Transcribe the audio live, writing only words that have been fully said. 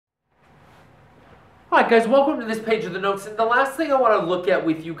Alright guys, welcome to this page of the notes, and the last thing I want to look at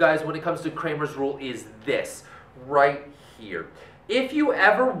with you guys when it comes to Cramer's rule is this, right here. If you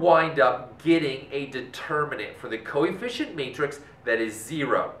ever wind up getting a determinant for the coefficient matrix that is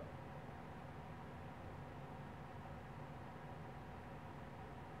 0,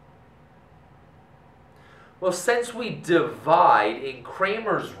 well, since we divide in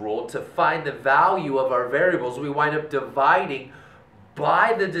Cramer's rule to find the value of our variables, we wind up dividing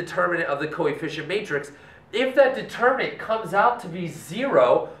by the determinant of the coefficient matrix. If that determinant comes out to be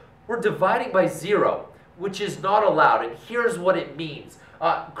 0, we're dividing by 0, which is not allowed. And here's what it means.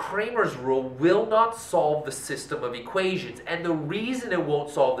 Cramer's rule will not solve the system of equations. And the reason it won't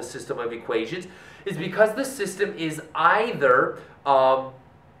solve the system of equations is because the system is either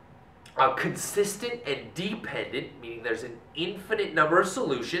consistent and dependent, meaning there's an infinite number of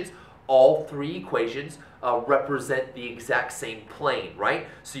solutions. All three equations represent the exact same plane, right?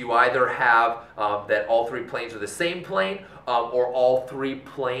 So you either have that all three planes are the same plane, or all three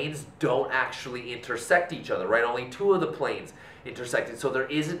planes don't actually intersect each other, right? Only two of the planes intersecting. So there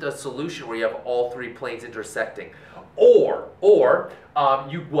isn't a solution where you have all three planes intersecting. Or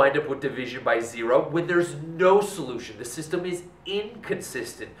you wind up with division by 0 when there's no solution. The system is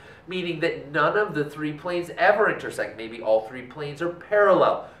inconsistent, meaning that none of the three planes ever intersect. Maybe all three planes are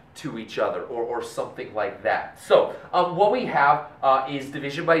parallel to each other, or something like that. So what we have is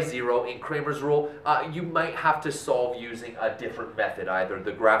division by 0 in Cramer's rule. You might have to solve using a different method, either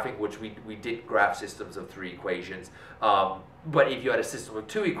the graphing, which we did graph systems of 3 equations, but if you had a system of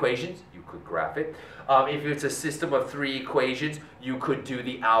 2 equations, you could graph it. If it's a system of 3 equations, you could do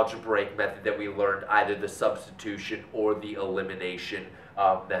the algebraic method that we learned. Either the substitution or the elimination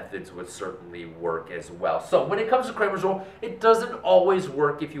methods would certainly work as well. So when it comes to Cramer's rule, it doesn't always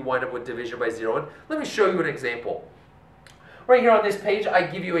work if you wind up with division by 0. And let me show you an example. Right here on this page, I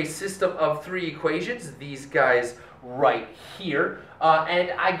give you a system of 3 equations, these guys right here.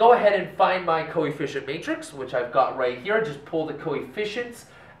 And I go ahead and find my coefficient matrix, which I've got right here. I just pull the coefficients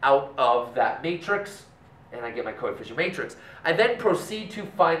out of that matrix, and I get my coefficient matrix. I then proceed to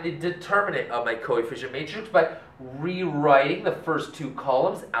find the determinant of my coefficient matrix by rewriting the first 2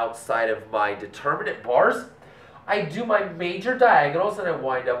 columns outside of my determinant bars. I do my major diagonals, and I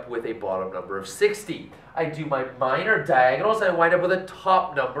wind up with a bottom number of 60. I do my minor diagonals, and I wind up with a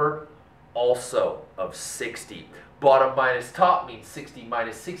top number also of 60. Bottom minus top means 60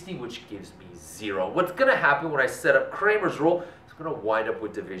 minus 60, which gives me 0. What's going to happen when I set up Cramer's rule? It's going to wind up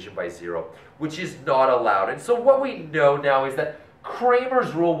with division by 0, which is not allowed. And so what we know now is that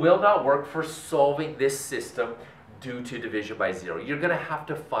Cramer's rule will not work for solving this system due to division by 0. You're going to have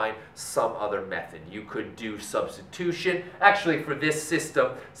to find some other method. You could do substitution. Actually, for this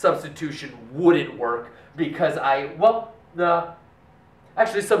system, substitution wouldn't work because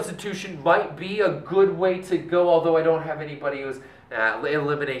actually, substitution might be a good way to go, although I don't have anybody who's...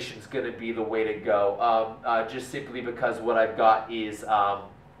 elimination is going to be the way to go, just simply because what I've got is a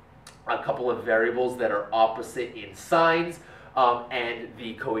couple of variables that are opposite in signs, and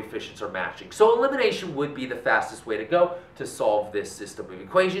the coefficients are matching. So elimination would be the fastest way to go to solve this system of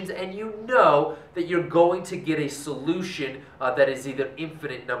equations, and you know that you're going to get a solution that is either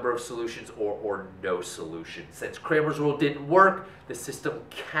infinite number of solutions or no solution. Since Cramer's rule didn't work, the system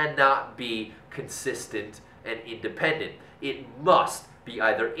cannot be consistent and independent. It must be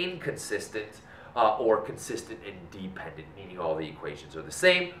either inconsistent or consistent and dependent, meaning all the equations are the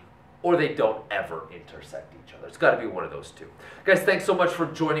same, or they don't ever intersect each other. It's got to be one of those two. Guys, thanks so much for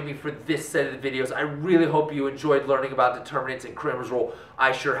joining me for this set of videos. I really hope you enjoyed learning about determinants and Cramer's rule.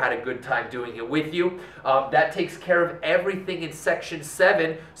 I sure had a good time doing it with you. That takes care of everything in section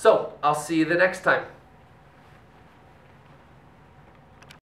 7, so I'll see you the next time.